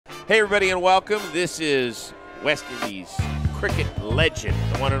Hey everybody and welcome. This is West Indies cricket legend,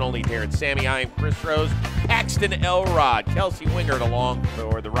 the one and only Daren. Sammy, I am Chris Rose, Paxton Elrod, Kelsey Wingert along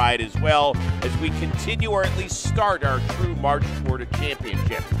for the ride as well as we continue or at least start our true march toward a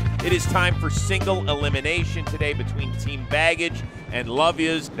championship. It is time for single elimination today between Team Baggage and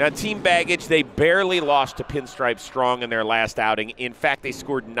Lovias. Now, Team Baggage, they barely lost to Pinstripe Strong in their last outing. In fact, they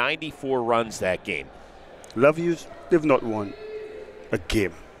scored 94 runs that game. Lovias, they've not won a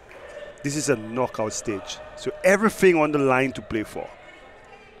game. This is a knockout stage, so everything on the line to play for.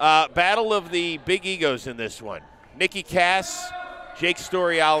 Battle of the big egos in this one. Nicky, Jake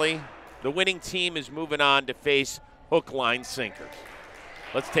Storiale. The winning team is moving on to face hook, line, sinker.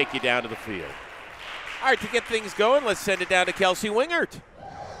 Let's take you down to the field. All right, to get things going, let's send it down to Kelsey Wingert.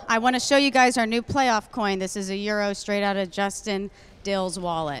 I want to show you guys our new playoff coin. This is a euro straight out of Justin Dill's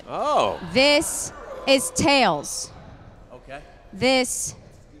wallet. Oh. This is tails. Okay. This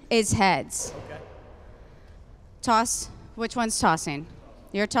is heads. Okay. Toss. Which one's tossing?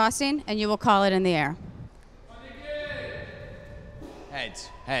 You're tossing, and you will call it in the air. Heads.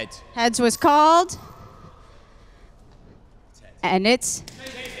 Heads. Heads was called. And it's...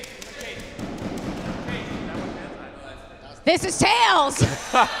 This is tails!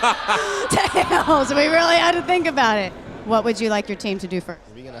 Tails! We really had to think about it. What would you like your team to do first?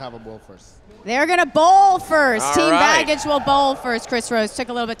 We're going to have a bowl first. They're going to bowl first. All Team right. Baggage will bowl first. Chris Rose took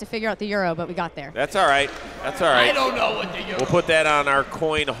a little bit to figure out the euro, but we got there. That's all right. That's all right. I don't know what the euro. We'll put that on our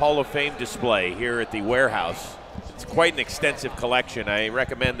Coin Hall of Fame display here at the warehouse. It's quite an extensive collection. I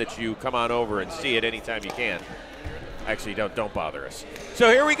recommend that you come on over and see it anytime you can. Actually, don't bother us.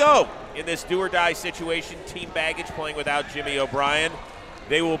 So here we go. In this do-or-die situation, Team Baggage playing without Jimmy O'Brien.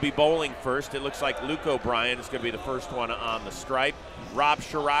 They will be bowling first. It looks like Luke O'Brien is going to be the first one on the stripe. Rob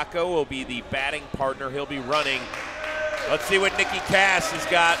Scirocco will be the batting partner. He'll be running. Let's see what Nicky has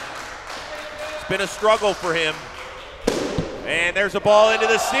got. It's been a struggle for him. And there's a ball into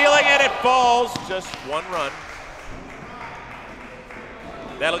the ceiling, and it falls. Just one run.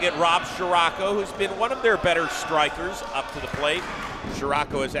 That'll get Rob Scirocco, who's been one of their better strikers, up to the plate.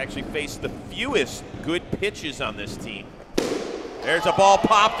 Scirocco has actually faced the fewest good pitches on this team. There's a ball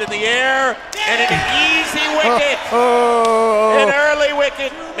popped in the air, and an easy wicket. An early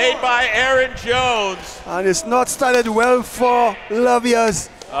wicket made by Aaron Jones. And it's not started well for Lovias.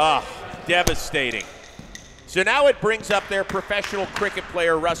 Ah, devastating. So now it brings up their professional cricket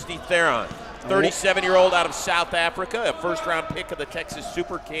player, Rusty Theron. 37-year-old out of South Africa, a first-round pick of the Texas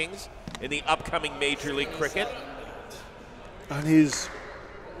Super Kings in the upcoming Major League Cricket. And he's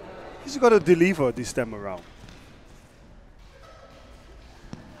got to deliver this time around.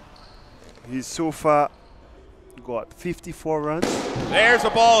 He's so far got 54 runs. There's a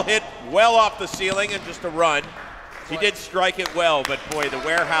ball hit well off the ceiling and just a run. He did strike it well, but boy, the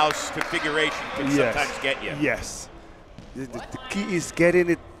warehouse configuration can sometimes get you. Yes. The key is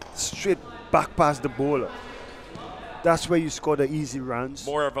getting it straight back past the bowler. That's where you score the easy runs.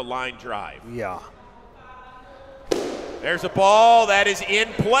 More of a line drive. Yeah. There's a ball that is in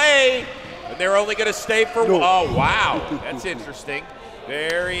play, and they're only going to stay for one. Oh, wow. That's interesting.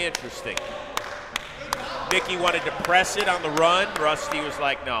 Very interesting. Nicky wanted to press it on the run. Rusty was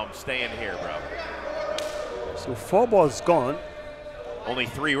like, no, I'm staying here, bro. So 4 balls gone. Only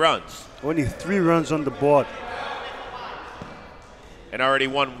 3 runs. Only 3 runs on the board. And already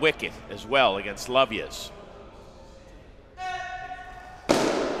 1 wicket as well against Lovias.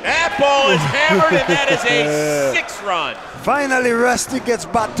 That ball is hammered, and that is a 6-run. Finally, Rusty gets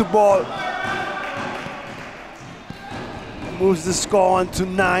back to ball. Moves the score on to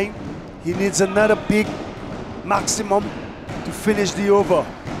 9. He needs another big maximum to finish the over.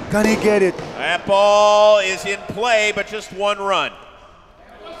 Can he get it? That ball is in play, but just 1 run.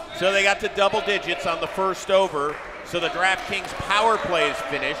 So they got to double digits on the first over. So the DraftKings power play is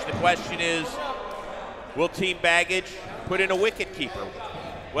finished. The question is, will Team Baggage put in a wicket keeper?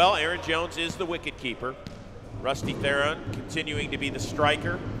 Well, Aaron Jones is the wicket keeper. Rusty Theron continuing to be the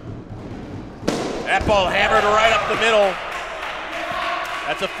striker. That ball hammered right up the middle.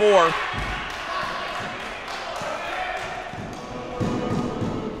 That's a 4.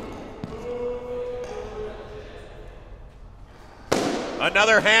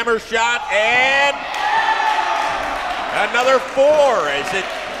 Another hammer shot, and another 4 as it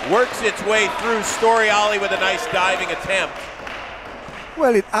works its way through Storiale with a nice diving attempt.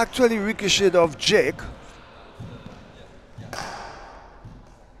 Well, it actually ricocheted off Jake.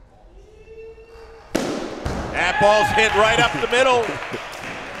 That ball's hit right up the middle.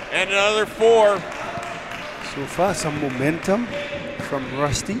 And another 4. So far, some momentum from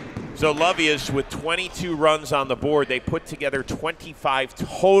Rusty. So Lovia's with 22 runs on the board. They put together 25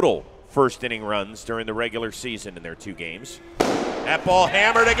 total first inning runs during the regular season in their 2 games. That ball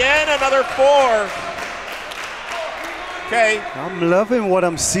hammered again, another 4. Okay. I'm loving what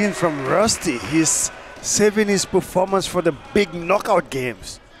I'm seeing from Rusty. He's saving his performance for the big knockout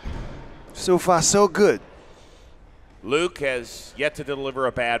games. So far, so good. Luke has yet to deliver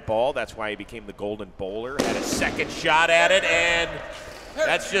a bad ball. That's why he became the Golden Bowler. Had a second shot at it, and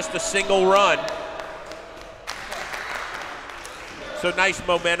that's just a single run. So nice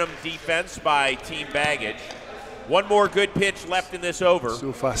momentum defense by Team Baggage. One more good pitch left in this over.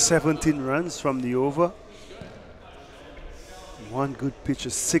 So far, 17 runs from the over. One good pitch, a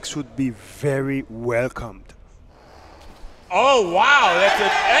 6 would be very welcomed. Oh, wow. That's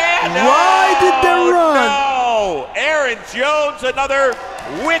a. No, why did they run? No. Aaron Jones, another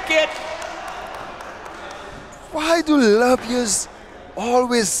wicket. Why do Lovias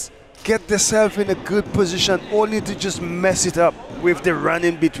always get themselves in a good position only to just mess it up with the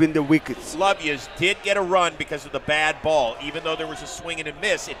running between the wickets? Lovias did get a run because of the bad ball. Even though there was a swing and a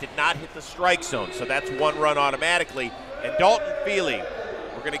miss, it did not hit the strike zone. So that's 1 run automatically. And Dalton Feely,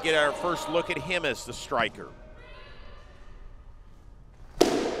 we're going to get our first look at him as the striker.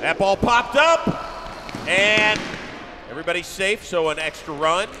 That ball popped up, and everybody's safe, so an extra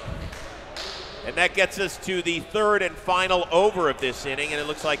run. And that gets us to the 3rd and final over of this inning, and it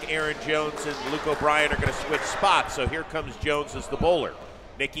looks like Aaron Jones and Luke O'Brien are going to switch spots. So here comes Jones as the bowler.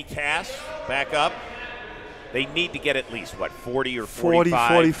 Nicky Cass back up. They need to get at least, what, 40 or 45?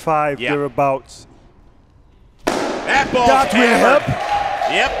 40, 45, yeah. thereabouts. That ball That will help.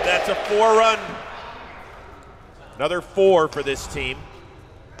 Yep, that's a 4-run. Another 4 for this team.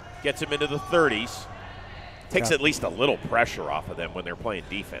 Gets him into the 30s. Takes at least a little pressure off of them when they're playing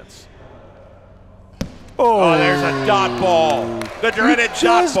defense. Oh, there's a dot ball. The dreaded dot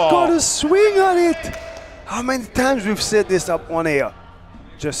Just ball. got to swing on it. How many times we've said this up on air?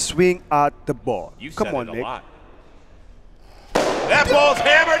 Just swing at the ball. You Come said on, it a Nick. lot. That ball's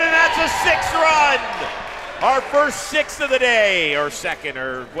hammered, and that's a 6th run. Our first 6th of the day, or 2nd,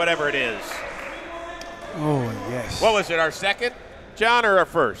 or whatever it is. Oh, yes. What was it, our 2nd, John, or our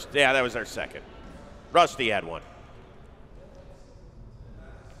 1st? Yeah, that was our 2nd. Rusty had 1.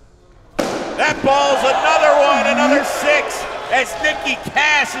 That ball's another one, another 6, as Nicky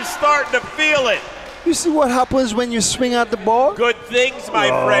Cass is starting to feel it. You see what happens when you swing at the ball? Good things, my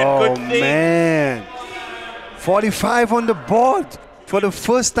friend, good things. Oh, man. 45 on the board for the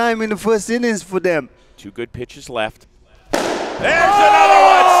first time in the first innings for them. 2 good pitches left. There's another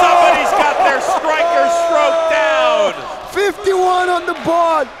one. Somebody's got their striker stroke down. 51 on the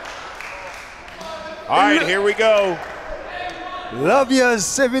board. All right, here we go. Lovias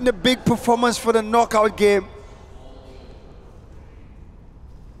saving the big performance for the knockout game.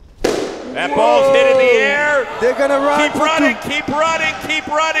 That ball's hit in the air. They're going to run. Keep running, keep running, keep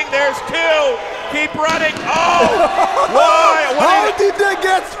running. There's 2. Keep running. Oh! Why? How did they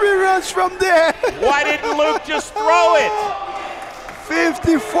get 3 runs from there? Why didn't Luke just throw it?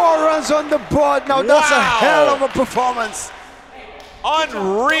 54 runs on the board. Now that's a hell of a performance.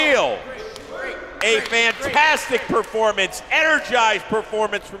 Unreal. A fantastic performance, energized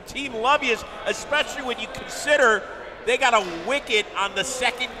performance from Team Lovias, especially when you consider they got a wicket on the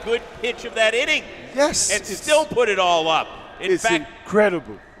 2nd good pitch of that inning. Yes. And still put it all up. In It's fact,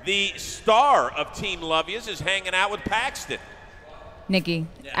 incredible. the star of Team Lovias is hanging out with Paxton. Nicky,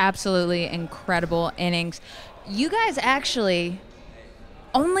 absolutely incredible innings. You guys actually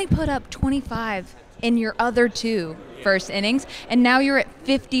only put up 25 in your other 2 first innings, and now you're at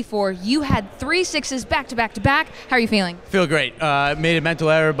 54. You had 3 sixes back to back to back. How are you feeling? Feel great. Made a mental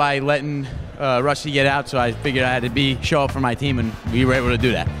error by letting Rusty get out, so I figured I had to show up for my team, and we were able to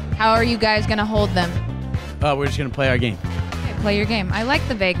do that. How are you guys going to hold them? We're just going to play our game. Okay, play your game. I like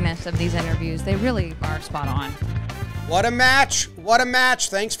the vagueness of these interviews. They really are spot on. What a match. What a match.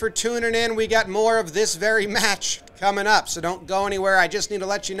 Thanks for tuning in. We got more of this very match coming up, so don't go anywhere. I just need to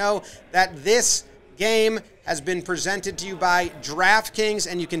let you know that this game has been presented to you by DraftKings,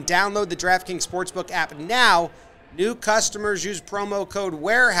 and you can download the DraftKings Sportsbook app now. New customers use promo code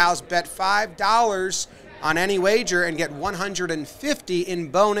WAREHOUSE, bet $5 on any wager, and get $150 in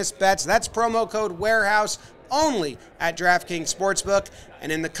bonus bets. That's promo code WAREHOUSE only at DraftKings Sportsbook.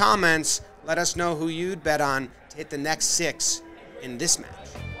 And in the comments, let us know who you'd bet on to hit the next 6 in this match.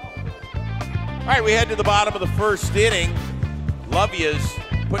 All right, we head to the bottom of the first inning. Lovias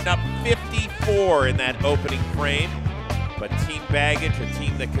putting up 54 in that opening frame, but Team Baggage, a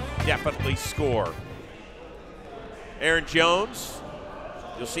team that could definitely score. Aaron Jones,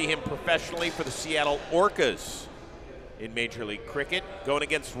 you'll see him professionally for the Seattle Orcas in Major League Cricket. Going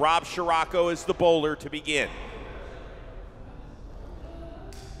against Rob Scirocco as the bowler to begin.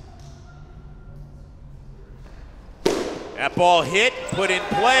 That ball hit, put in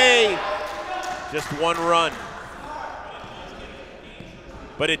play, just 1 run.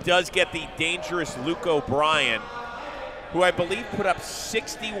 But it does get the dangerous Luke O'Brien, who I believe put up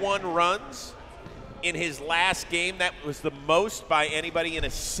 61 runs in his last game. That was the most by anybody in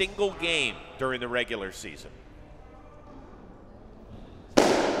a single game during the regular season.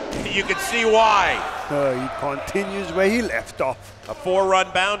 You can see why. He continues where he left off. A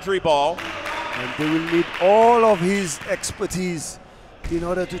 4-run boundary ball. And they will need all of his expertise in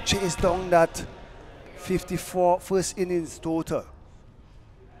order to chase down that 54 first innings total.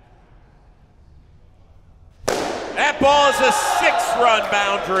 That ball is a 6-run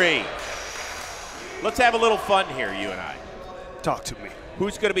boundary. Let's have a little fun here, you and I. Talk to me.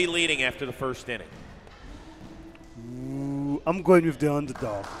 Who's going to be leading after the first inning? Ooh, I'm going with the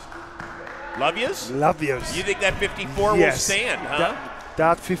underdog. Love yous? Love yous. You think that 54 will stand, huh?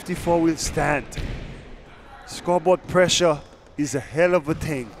 That 54 will stand. Scoreboard pressure is a hell of a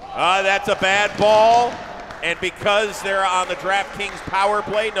thing. That's a bad ball. And because they're on the DraftKings power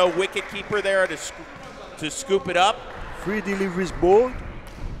play, no wicket keeper there to scoop it up. 3 deliveries bowled.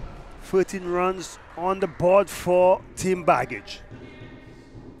 13 runs on the board for Team Baggage.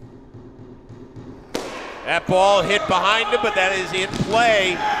 That ball hit behind him, but that is in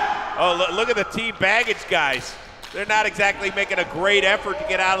play. Oh, look at the Team Baggage guys. They're not exactly making a great effort to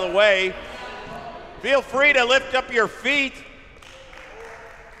get out of the way. Feel free to lift up your feet.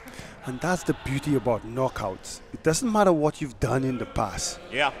 And that's the beauty about knockouts. It doesn't matter what you've done in the past.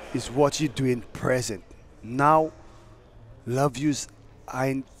 Yeah. It's what you do in present. Now, love yous are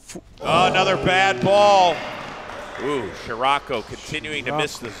in Oh, another bad ball. Ooh, Scirocco continuing to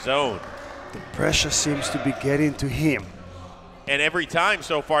miss the zone. The pressure seems to be getting to him. And every time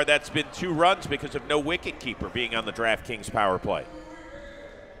so far, that's been 2 runs because of no wicket keeper being on the DraftKings power play.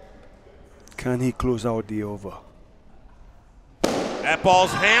 Can he close out the over? That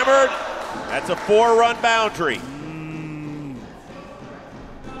ball's hammered. That's a 4-run boundary.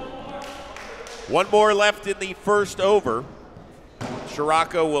 1 more left in the first over.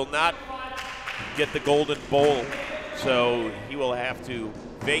 Scirocco will not get the golden bowl, so he will have to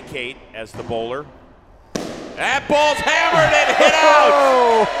vacate as the bowler. That ball's hammered and hit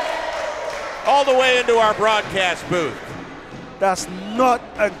out all the way into our broadcast booth. That's not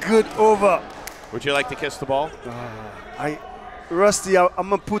a good over. Would you like to kiss the ball? Rusty, I'm going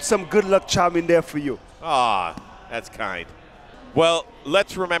to put some good luck charm in there for you. Ah, that's kind. Well,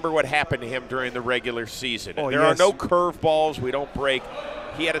 let's remember what happened to him during the regular season. There are no curveballs. We don't break.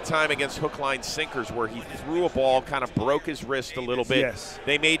 He had a time against hook, line, sinkers where he threw a ball, kind of broke his wrist a little bit. Yes.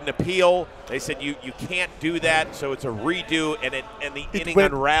 They made an appeal. They said you can't do that, so it's a redo, and the inning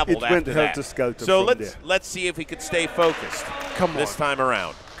unraveled after that. So let's see if he could stay focused. This time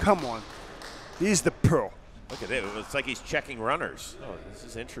around. Come on. He's the pro. Look at it. It's like he's checking runners. Oh, this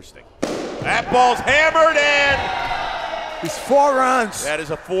is interesting. That ball's hammered in. It's 4 runs. That is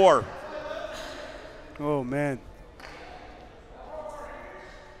a 4. Oh, man.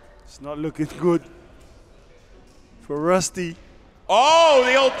 It's not looking good for Rusty. Oh,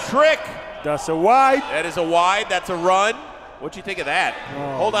 the old trick. That's a wide. That is a wide. That's a run. What'd you think of that?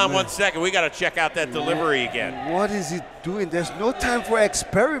 Oh, Hold on man. 1 second. We got to check out that delivery again. What is he doing? There's no time for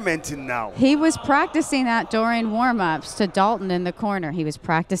experimenting now. He was practicing that during warm-ups to Dalton in the corner. He was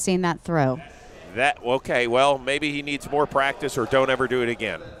practicing that throw. Okay, well, maybe he needs more practice or don't ever do it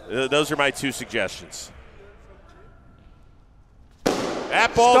again. Those are my 2 suggestions.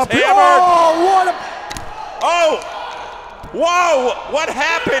 That ball's hammered. Oh, what a... Oh! Whoa! What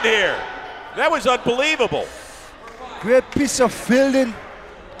happened here? That was unbelievable. Great piece of fielding.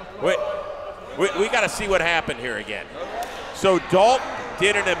 Wait, we got to see what happened here again. So Dalton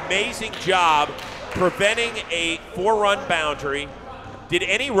did an amazing job preventing a 4-run boundary. Did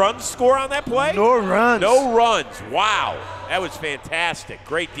any runs score on that play? No runs. No runs. Wow. That was fantastic.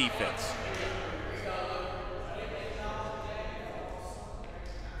 Great defense.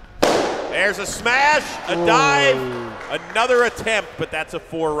 There's a smash, a dive, another attempt, but that's a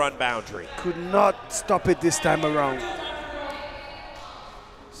 4-run boundary. Could not stop it this time around.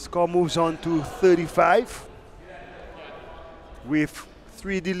 Score moves on to 35 with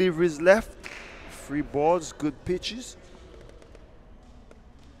 3 deliveries left, 3 balls, good pitches.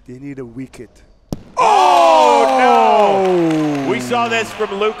 They need a wicket. Oh, no! We saw this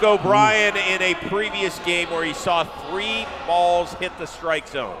from Luke O'Brien in a previous game where he saw 3 balls hit the strike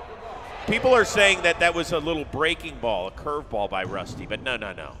zone. People are saying that was a little breaking ball, a curve ball by Rusty, but no.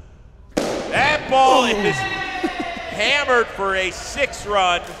 That ball is hammered for a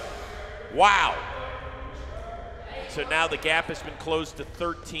 6-run. Wow. So now the gap has been closed to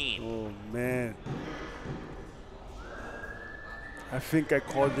 13. Oh, man. I think I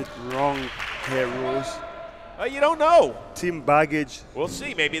called it wrong here, Rose. You don't know. Team baggage. We'll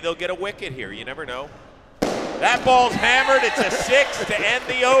see. Maybe they'll get a wicket here. You never know. That ball's hammered. It's a 6 to end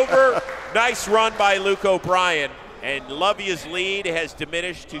the over. Nice run by Luke O'Brien. And Lovia's lead has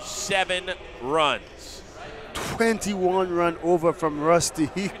diminished to 7 runs. 21 run over from Rusty.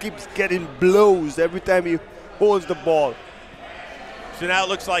 He keeps getting blows every time he holds the ball. So now it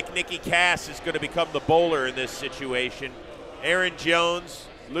looks like Nicky Cass is going to become the bowler in this situation. Aaron Jones,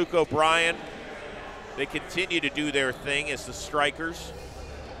 Luke O'Brien, they continue to do their thing as the strikers.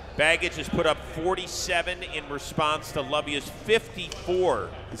 Baggage has put up 47 in response to Lovia's 54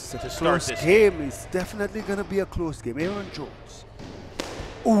 It's a to start close this game. It's definitely going to be a close game. Aaron Jones.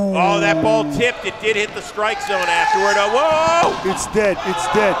 Ooh. Oh, that ball tipped. It did hit the strike zone afterward. Oh, whoa! It's dead. It's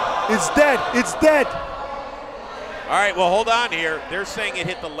dead. It's dead. It's dead. All right, well, hold on here. They're saying it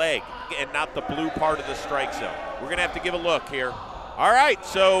hit the leg and not the blue part of the strike zone. We're going to have to give a look here. All right,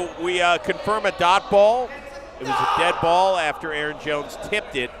 so we confirm a dot ball. It was a dead ball after Aaron Jones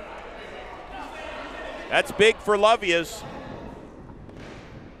tipped it. That's big for Lovia's.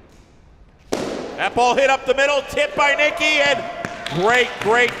 That ball hit up the middle, tipped by Nicky, and great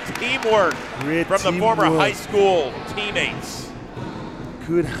teamwork from the former high school teammates.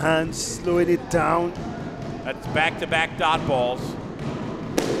 Good hands, slowing it down. That's back-to-back dot balls.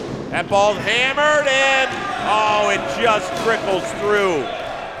 That ball's hammered, and oh, it just trickles through.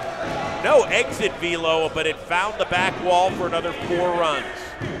 No exit velo, but it found the back wall for another 4 runs.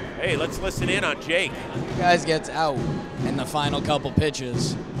 Hey, let's listen in on Jake. Guys gets out in the final couple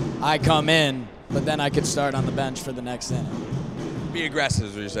pitches. I come in, but then I could start on the bench for the next inning. Be aggressive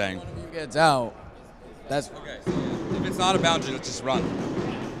is what you're saying. One of you gets out. That's okay. So if it's not a boundary, let's just run.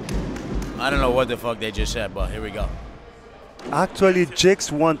 I don't know what the fuck they just said, but here we go. Actually,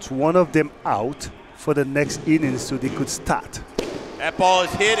 Jakes wants one of them out for the next inning so they could start. That ball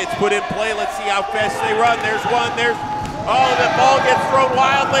is hit. It's put in play. Let's see how fast they run. There's one. There's, oh, the ball gets thrown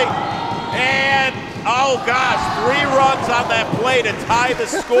wildly. And, oh, gosh, 3 runs on that play to tie the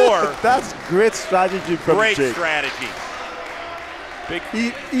score. That's great strategy from Great Jake. strategy. Big.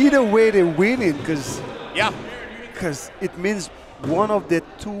 Either way, they're winning because Yeah. it means one of the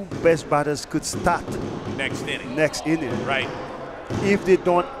 2 best batters could start Next inning. next inning. Right. If they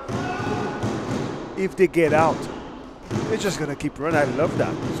don't, if they get out, they're just gonna keep running. I love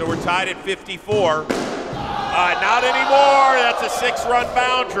that. So we're tied at 54. Not anymore. That's a 6-run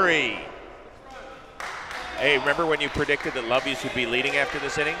boundary. Hey, remember when you predicted that Lovia's would be leading after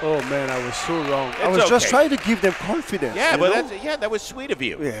this inning? Oh man, I was so wrong. I It's was just okay. trying to give them confidence. Yeah, you but know? that was sweet of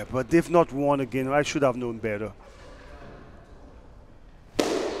you. Yeah, but they've not won again. I should have known better.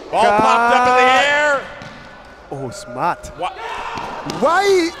 Ball popped up in the air. Oh, smart. What?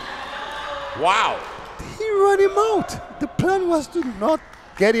 Why Wow. he run him out? The plan was to not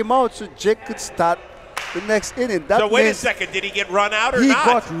get him out so Jake could start the next inning. That So wait a means second. Did he get run out or he not?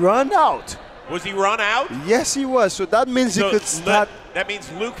 got run out. Was he run out? Yes, he was. So that means he could start. That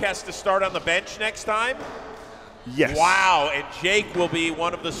means Luke has to start on the bench next time? Yes. Wow, and Jake will be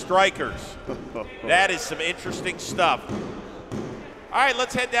one of the strikers. That is some interesting stuff. All right,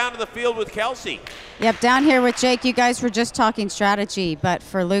 let's head down to the field with Kelsey. Yep, down here with Jake, you guys were just talking strategy, but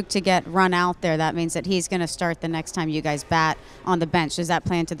for Luke to get run out there, that means that he's going to start the next time you guys bat on the bench. Does that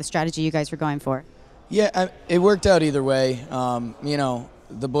play into the strategy you guys were going for? Yeah, it worked out either way. You know,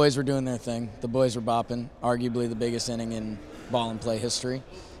 the boys were doing their thing. The boys were bopping, arguably the biggest inning in ball and play history.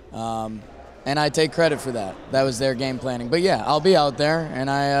 And I take credit for that. That was their game planning. But yeah, I'll be out there, and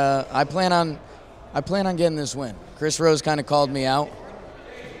I plan on getting this win. Chris Rose kind of called me out.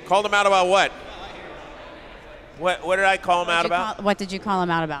 Called him out about what? What did I call him out about? What did you call him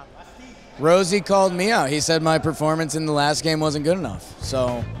out about? Rosie called me out. He said my performance in the last game wasn't good enough.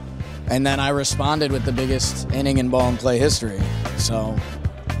 So, and then I responded with the biggest inning in ball and play history. So,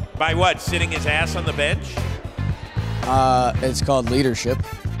 By what? Sitting his ass on the bench? it's called leadership.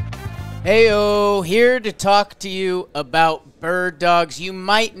 Heyo, here to talk to you about Bird Dogs. You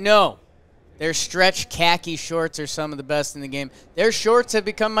might know their stretch khaki shorts are some of the best in the game. Their shorts have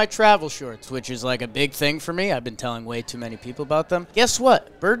become my travel shorts, which is like a big thing for me. I've been telling way too many people about them. Guess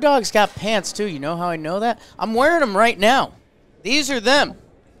what? Bird Dogs got pants too. You know how I know that? I'm wearing them right now. These are them,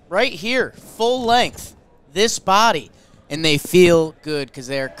 right here, full length, this body. And they feel good because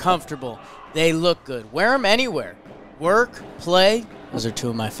they are comfortable. They look good. Wear them anywhere. Work, play, those are 2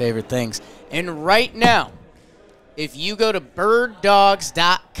 of my favorite things. And right now, if you go to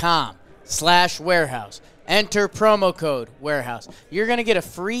birddogs.com/warehouse Enter promo code Warehouse. You're going to get a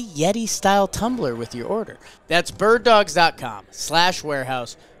free Yeti-style tumbler with your order. That's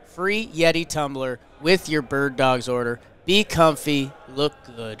birddogs.com/warehouse. Free Yeti tumbler with your Bird Dogs order. Be comfy, look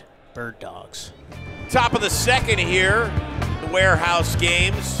good, Bird Dogs. Top of the second here, the Warehouse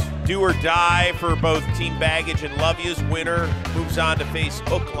games. Do or die for both Team Baggage and Love Yous. Winner moves on to face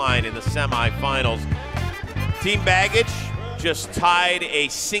Hookline in the semifinals. Team Baggage just tied a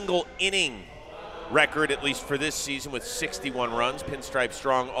single inning record, at least for this season, with 61 runs. Pinstripe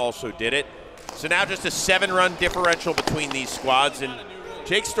Strong also did it. So now just a 7-run differential between these squads. And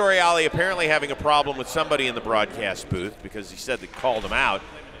Jake Storiale apparently having a problem with somebody in the broadcast booth because he said they called him out.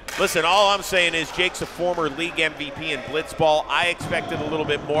 Listen, all I'm saying is Jake's a former league MVP in blitzball. I expected a little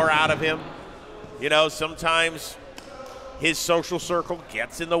bit more out of him. You know, sometimes his social circle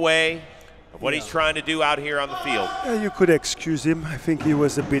gets in the way of what he's trying to do out here on the field. Yeah, you could excuse him. I think he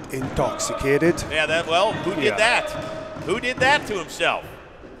was a bit intoxicated. Yeah, who did that? Who did that to himself?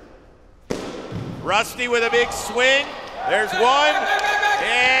 Rusty with a big swing. There's one,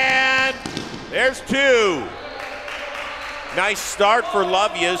 and there's two. Nice start for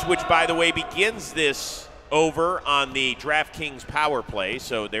Love Yous, which, by the way, begins this over on the DraftKings power play,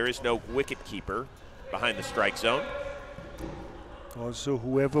 so there is no wicket keeper behind the strike zone. Also,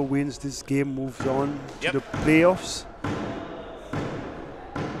 whoever wins this game moves on to the playoffs.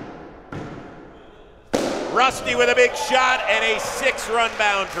 Rusty with a big shot and a 6-run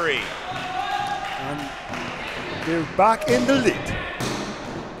boundary. And they're back in the lead.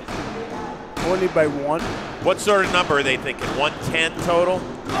 Only by 1. What sort of number are they thinking? 110 total?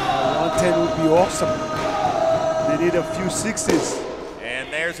 110 would be awesome. They need a few 60s.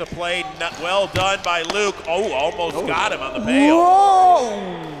 And there's a play well done by Luke. Oh, almost got him on the bail. Whoa!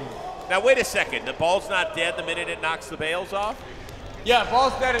 Now, wait a second. The ball's not dead the minute it knocks the bails off? Yeah,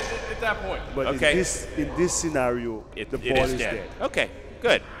 ball's dead at that point. But in this scenario, the ball is dead. Okay,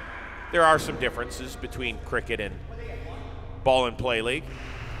 good. There are some differences between cricket and ball and play league.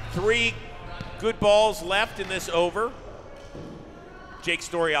 3 good balls left in this over. Jake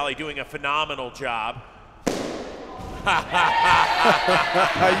Storiale doing a phenomenal job.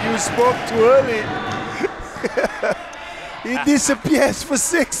 You spoke too early. He disappears for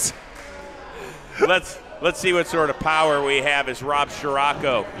 6. Let's see what sort of power we have as Rob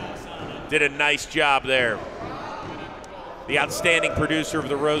Scirocco did a nice job there. The outstanding producer of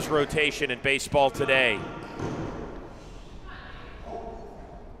the Rose Rotation in Baseball Today.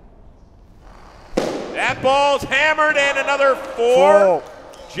 That ball's hammered and another 4.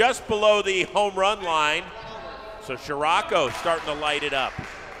 Just below the home run line. So Scirocco starting to light it up.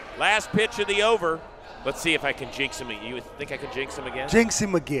 Last pitch of the over. Let's see if I can jinx him. You think I can jinx him again? Jinx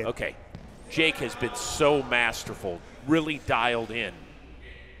him again. Okay. Jake has been so masterful, really dialed in.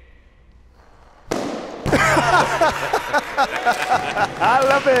 I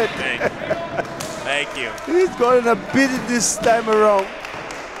love it. Thank you. He's going to beat it this time around.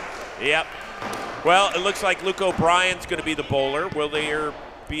 Yep. Well, it looks like Luke O'Brien's going to be the bowler. Will there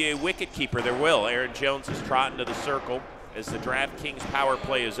be a wicket keeper? There will. Aaron Jones is trotting to the circle as the DraftKings power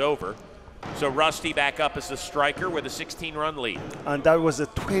play is over. So Rusty back up as the striker with a 16-run lead. And that was a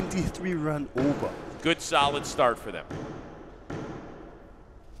 23-run over. Good, solid start for them.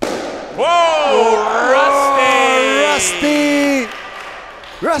 Whoa, Rusty!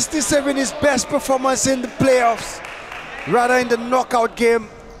 Rusty's having his best performance in the playoffs. Rather in the knockout game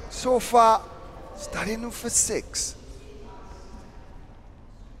so far. Starting for 6.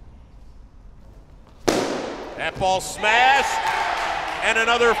 That ball smashed. And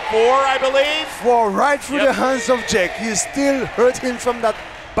another 4, I believe. 4 right through the hands of Jake. He's still hurting from that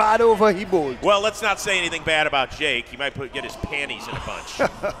bad over he bowled. Well, let's not say anything bad about Jake. He might get his panties in a bunch.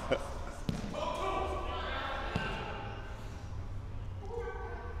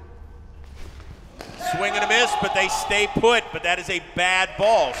 Swing and a miss, but they stay put. But that is a bad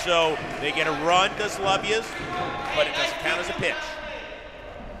ball. So they get a run, does Love Yous, but it doesn't count as a pitch.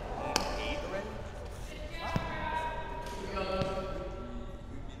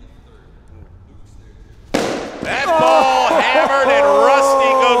 That ball hammered, and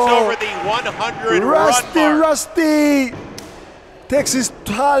Rusty goes over the 100 run mark. Rusty takes his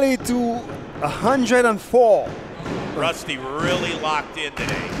tally to 104. Rusty really locked in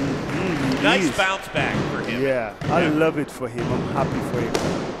today. Nice bounce back for him. Yeah, I love it for him. I'm happy for him.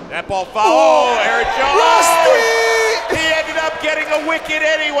 That ball fouled. Aaron Jones. Rusty! He ended up getting a wicket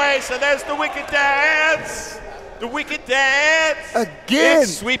anyway, so there's the wicket dance. The wicket dance. Again.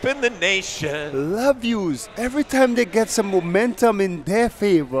 It's sweeping the nation. Love Yous. Every time they get some momentum in their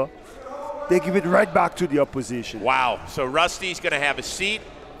favor, they give it right back to the opposition. Wow. So Rusty's going to have a seat.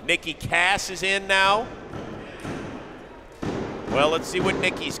 Nicky Cass is in now. Well, let's see what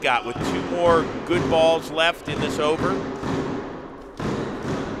Nicky's got with 2 more good balls left in this over.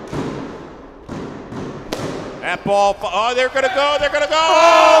 That ball, oh, they're going to go, they're going to go.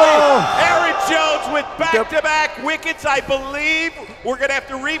 Oh! Aaron Jones with back-to-back wickets, I believe. We're going to have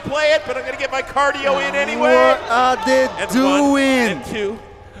to replay it, but I'm going to get my cardio in anyway. What are they doing? 1, and 2,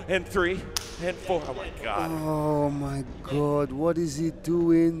 and 3, and 4. Oh, my God. Oh, my God. What is he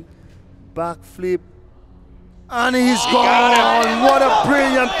doing? Backflip. And he's gone. What a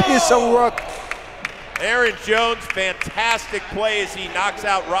brilliant piece of work. Aaron Jones, fantastic play as he knocks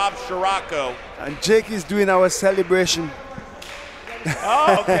out Scirocco. And Jake is doing our celebration.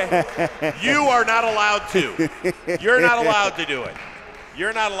 Oh, okay. You are not allowed to. You're not allowed to do it.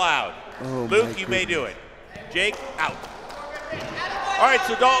 You're not allowed. Oh, Luke, you may do it. Jake, out. All right,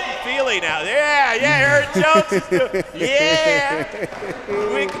 so Dalton Feely now. Yeah, Aaron Jones is doing yeah.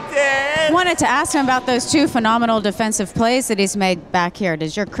 Wanted to ask him about those 2 phenomenal defensive plays that he's made back here.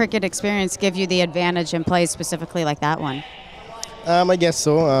 Does your cricket experience give you the advantage in plays specifically like that one? I guess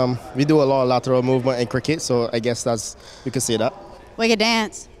so. We do a lot of lateral movement in cricket, so I guess you could say that. Wicked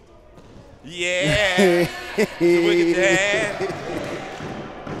dance. Yeah. Wicked dance.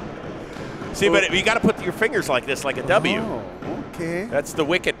 See, but you got to put your fingers like this, like a W. Oh, okay. That's the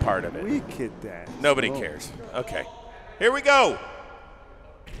wicked part of it. Wicked dance. Nobody cares. Okay. Here we go.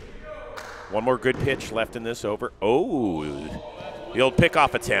 1 more good pitch left in this over. Oh, the old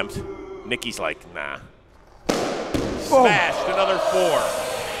pickoff attempt. Nicky's like, nah. Smashed, another 4.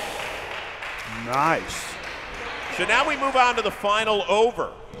 Nice. So now we move on to the final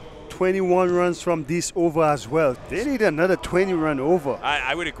over. 21 runs from this over as well. They need another 20-run over.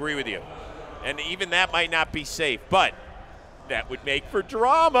 I would agree with you. And even that might not be safe, but that would make for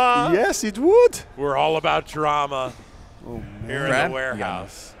drama. Yes, it would. We're all about drama here in the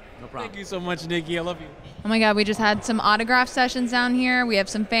warehouse. No problem. Thank you so much, Nicky. I love you. Oh my God, we just had some autograph sessions down here. We have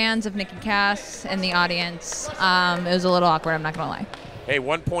some fans of Nicky Cass in the audience. It was a little awkward, I'm not gonna lie. Hey,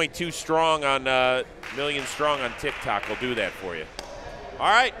 1.2 strong on million strong on TikTok will do that for you. All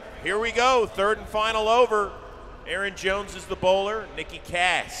right, here we go. 3rd and final over. Aaron Jones is the bowler. Nicky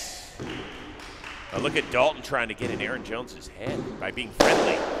Cass. Now look at Dalton trying to get in Aaron Jones's head by being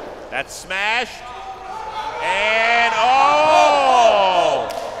friendly. That's smashed. And oh!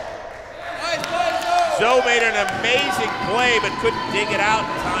 Zoe made an amazing play, but couldn't dig it out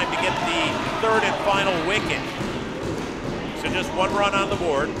in time to get the 3rd and final wicket. So just 1 run on the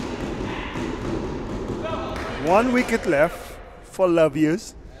board. 1 wicket left for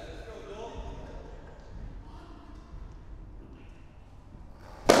Loviers.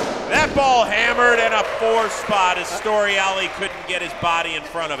 That ball hammered and a 4 spot as Storiale couldn't get his body in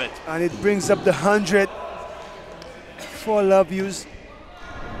front of it. And it brings up the 100 for Loviers.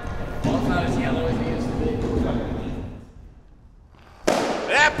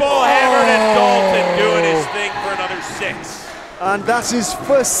 That ball hammered and Dalton doing his thing for another 6. And that's his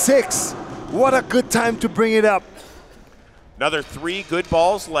first 6. What a good time to bring it up. Another 3 good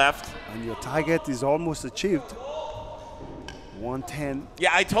balls left. And your target is almost achieved. 110. Yeah,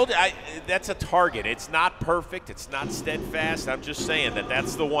 I told you, that's a target. It's not perfect. It's not steadfast. I'm just saying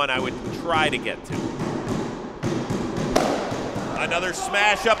that's the one I would try to get to. Another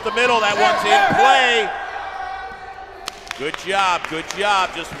smash up the middle. That one's in play. Good job, good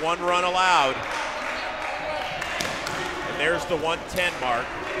job. Just 1 run allowed. And there's the 110 mark.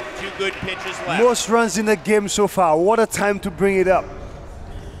 2 good pitches left. Most runs in the game so far. What a time to bring it up.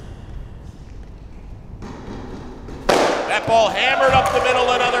 That ball hammered up the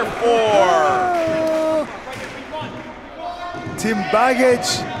middle, another 4. Team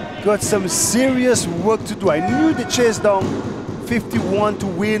Baggage got some serious work to do. I knew they chased down 51 to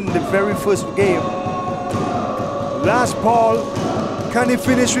win the very first game. Last ball, can he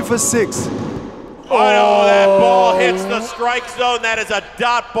finish with a 6? Oh no, that ball hits the strike zone. That is a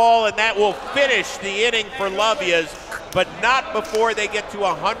dot ball, and that will finish the inning for Loviers, but not before they get to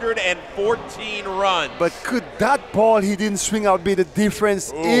 114 runs. But could that ball he didn't swing out be the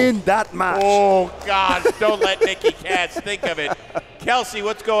difference in that match? Oh, God, don't let Nicky Cass think of it. Kelsey,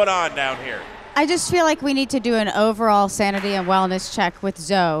 what's going on down here? I just feel like we need to do an overall sanity and wellness check with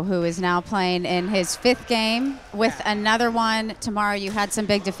Zoe, who is now playing in his 5th game with another one. Tomorrow you had some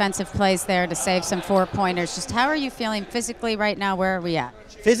big defensive plays there to save some 4-pointers. Just how are you feeling physically right now? Where are we at?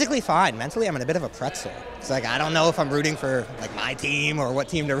 Physically fine. Mentally, I'm in a bit of a pretzel. It's like I don't know if I'm rooting for like my team or what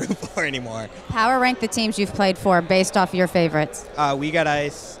team to root for anymore. Power rank the teams you've played for based off your favorites. We Got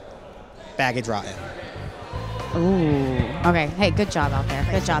Ice, Baggage Rotten. Ooh. Okay. Hey, good job out there.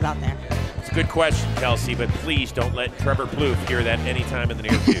 Good job out there. It's a good question, Kelsey, but please don't let Trevor Plouffe hear that anytime in the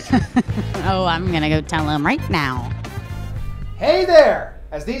near future. Oh, I'm going to go tell him right now. Hey there!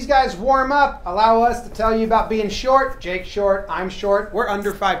 As these guys warm up, allow us to tell you about being short. Jake's short, I'm short. We're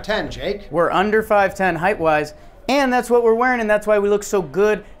under 5'10", Jake. We're under 5'10" height-wise, and that's what we're wearing, and that's why we look so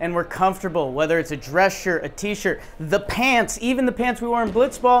good and we're comfortable. Whether it's a dress shirt, a t-shirt, the pants, even the pants we wore in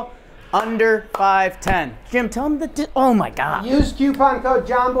Blitzball, under 5'10". Jim, tell them oh my God. Use coupon code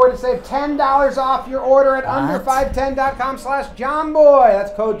Jomboy to save $10 off your order at under510.com/Jomboy.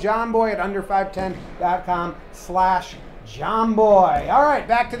 That's code Jomboy at under510.com/Jomboy. All right,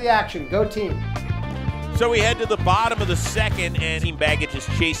 back to the action. Go team. So we head to the bottom of the second, and Team Baggage is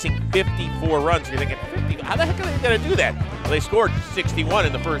chasing 54 runs. You're thinking, 50? How the heck are they going to do that? Well, they scored 61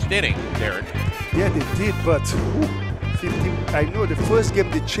 in the first inning, Daren. Yeah, they did, but 50. I know the first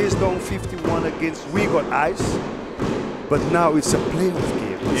game they chased down 51 against We Got Ice, but now it's a playoff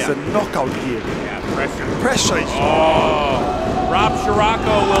game. It's a knockout game. Yeah, pressure. Pressure is Rob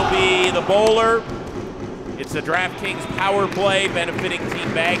Scirocco will be the bowler. It's the DraftKings power play benefiting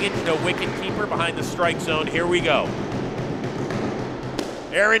Team Baggage. No wicket keeper behind the strike zone. Here we go.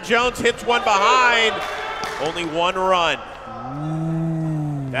 Aaron Jones hits one behind. Only one run.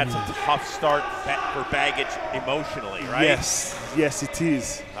 That's a tough start for Baggage emotionally, right? Yes, yes it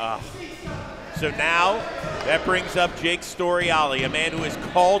is. So now that brings up Jake Storiale, a man who has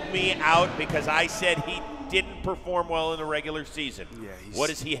called me out because I said he didn't perform well in the regular season. Yeah, what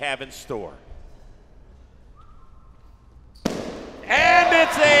does he have in store? And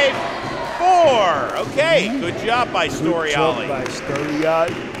it's a 4. Okay, good job by Storiale. Good job by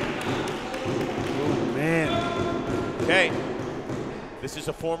Storiale. Oh, man. Okay. This is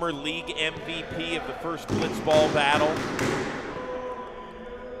a former league MVP of the first Blitzball battle.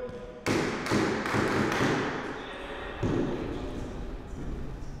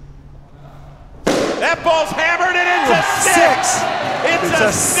 That ball's hammered and it's a 6. It's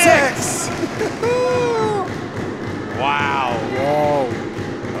a 6. Wow. Whoa.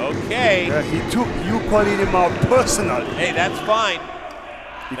 Okay. Yeah, he took you calling him out personally. Hey, that's fine.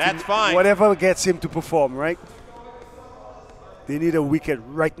 That's fine. Whatever gets him to perform, right? They need a wicket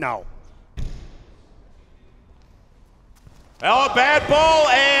right now. Oh, a bad ball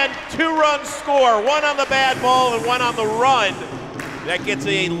and 2 runs score. 1 on the bad ball and 1 on the run. That gets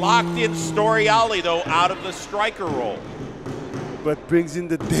a locked-in Storiale, though, out of the striker role. But brings in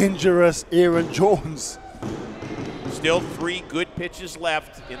the dangerous Aaron Jones. Still 3 good pitches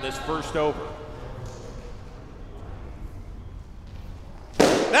left in this first over.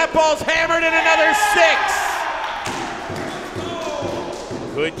 That ball's hammered in another 6.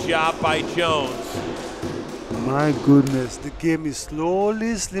 Good job by Jones. My goodness, the game is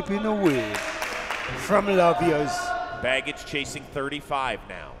slowly slipping away from Lavia's. Baggage chasing 35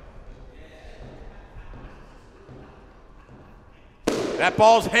 now. That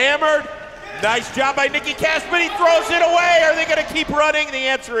ball's hammered. Nice job by Nicky Cash, but he throws it away. Are they going to keep running? The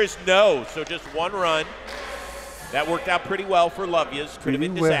answer is no. So just 1 run. That worked out pretty well for Lovia's. Could have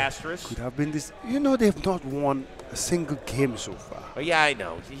been disastrous. Could have been this. You know, they've not won a single game so far. Oh, yeah, I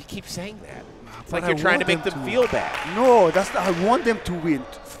know. You keep saying that. It's like you're trying to make them feel bad. No, that's not, I want them to win.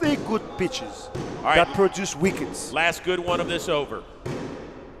 3 good pitches that produce wickets. Last good one of this over.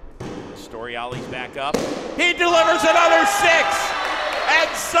 Storiale's back up. He delivers another 6. And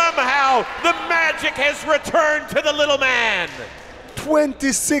somehow the magic has returned to the little man.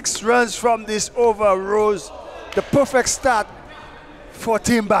 26 runs from this over, Rose. The perfect start for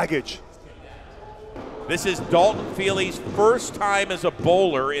Team Baggage. This is Dalton Feely's first time as a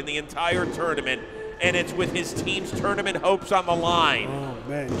bowler in the entire tournament, and it's with his team's tournament hopes on the line. Oh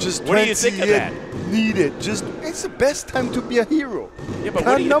man, just what do you think of that? Needed. Just it's the best time to be a hero. Yeah, but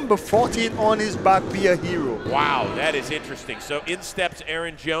can number 14 on his back be a hero? Wow, that is interesting. So in steps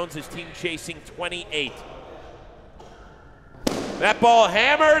Aaron Jones, his team chasing 28. That ball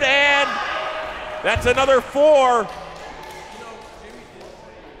hammered, and that's another 4.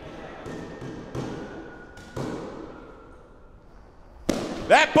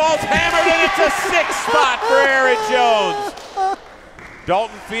 That ball's hammered, and it's a 6 spot for Aaron Jones.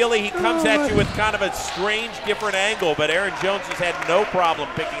 Dalton Feely, he comes at you with kind of a strange, different angle, but Aaron Jones has had no problem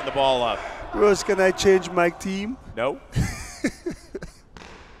picking the ball up. Rose, can I change my team? No.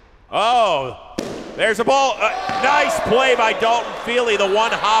 Oh, there's a ball. Nice play by Dalton Feely, the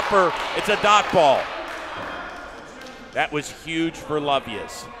one hopper. It's a dot ball. That was huge for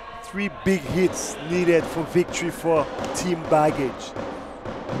Lovia's. 3 big hits needed for victory for Team Baggage.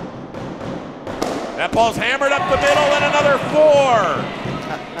 That ball's hammered up the middle and another 4.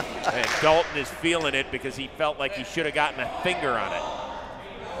 And Dalton is feeling it because he felt like he should have gotten a finger on it.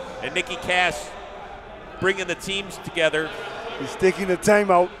 And Nicky Cass bringing the teams together. He's taking the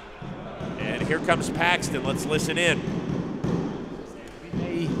timeout. And here comes Paxton. Let's listen in.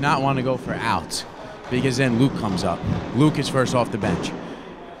 not want to go for outs because then Luke comes up. Luke is first off the bench.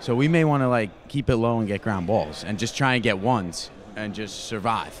 So we may want to like keep it low and get ground balls and just try and get ones and just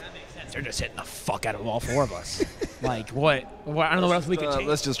survive. They're just hitting the fuck out of all four of us. Like, what? I don't know what else we could change.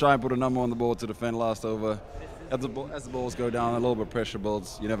 Let's just try and put a number on the board to defend last over. As the balls go down, a little bit of pressure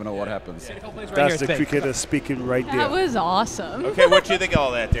builds. You never know what happens. That's the cricketer speaking right there. That was awesome. Okay, what do you think of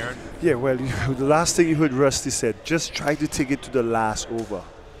all that, Daren? Yeah, well, the last thing you heard Rusty said, just try to take it to the last over.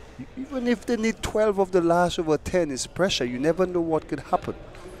 Even if they need 12 of the last over 10 is pressure, you never know what could happen.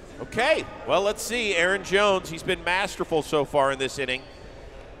 Okay, well, let's see. Aaron Jones, he's been masterful so far in this inning.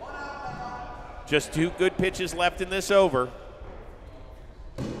 Just 2 good pitches left in this over.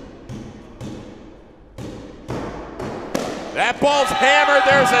 That ball's hammered.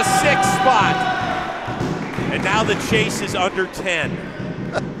 There's a 6 spot. And now the chase is under 10.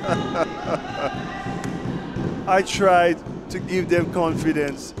 I tried to give them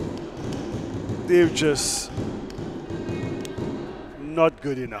confidence. They're just not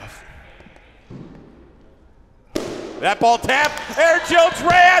good enough. That ball tapped. Aaron Jones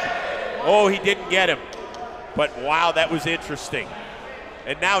ran. Oh, he didn't get him. But wow, that was interesting.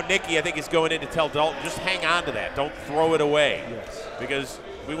 And now Nicky, I think, is going in to tell Dalton, just hang on to that. Don't throw it away. Yes. Because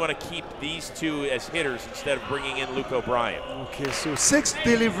we want to keep these 2 as hitters instead of bringing in Luke O'Brien. Okay, so 6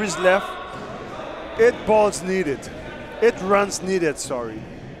 deliveries left. 8 balls needed. 8 runs needed, sorry.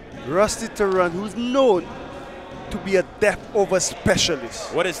 Rusty Theron, who's known to be a depth over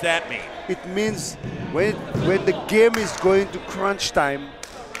specialist. What does that mean? It means when the game is going to crunch time,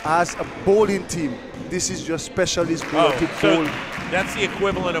 as a bowling team, this is your specialist bowler to bowl. That's the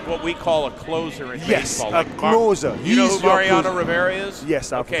equivalent of what we call a closer in baseball. Yes, a closer. You know who Mariano Rivera is?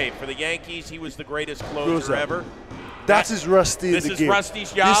 Yes. Okay, for the Yankees, he was the greatest closer ever. That is Rusty in the game. This is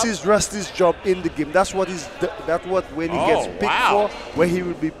Rusty's job? This is Rusty's job in the game. That's what when he gets picked for, when he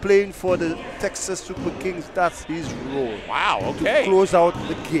will be playing for the Texas Super Kings, that's his role. Wow, okay. To close out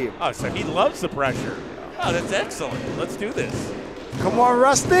the game. Oh, so he loves the pressure. Oh, that's excellent. Let's do this. Come on,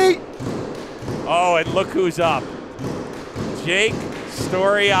 Rusty. Oh, and look who's up. Jake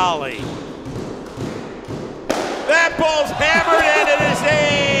Storiale. That ball's hammered and it is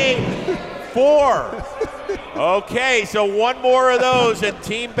a 4. Okay, so 1 more of those and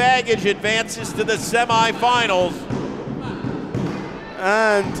Team Baggage advances to the semifinals.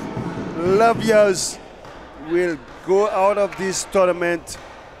 And Lavias will go out of this tournament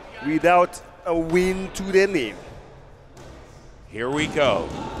without a win to their name. Here we go.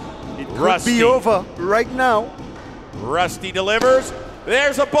 It could be over right now. Rusty delivers.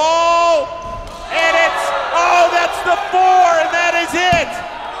 There's a ball. And it's, oh, that's the 4, and that is it.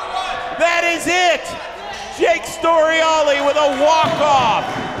 That is it. Jake Storiale with a walk-off.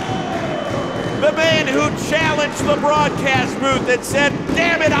 The man who challenged the broadcast booth and said,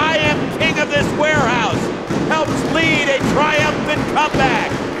 damn it, I am king of this warehouse, helps lead a triumphant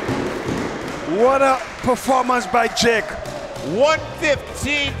comeback. What a performance by Jake.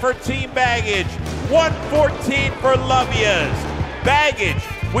 115 for Team Baggage, 114 for Lavias. Baggage,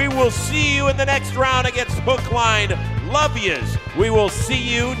 we will see you in the next round against Hookline. Lavias, we will see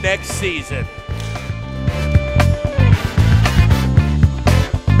you next season.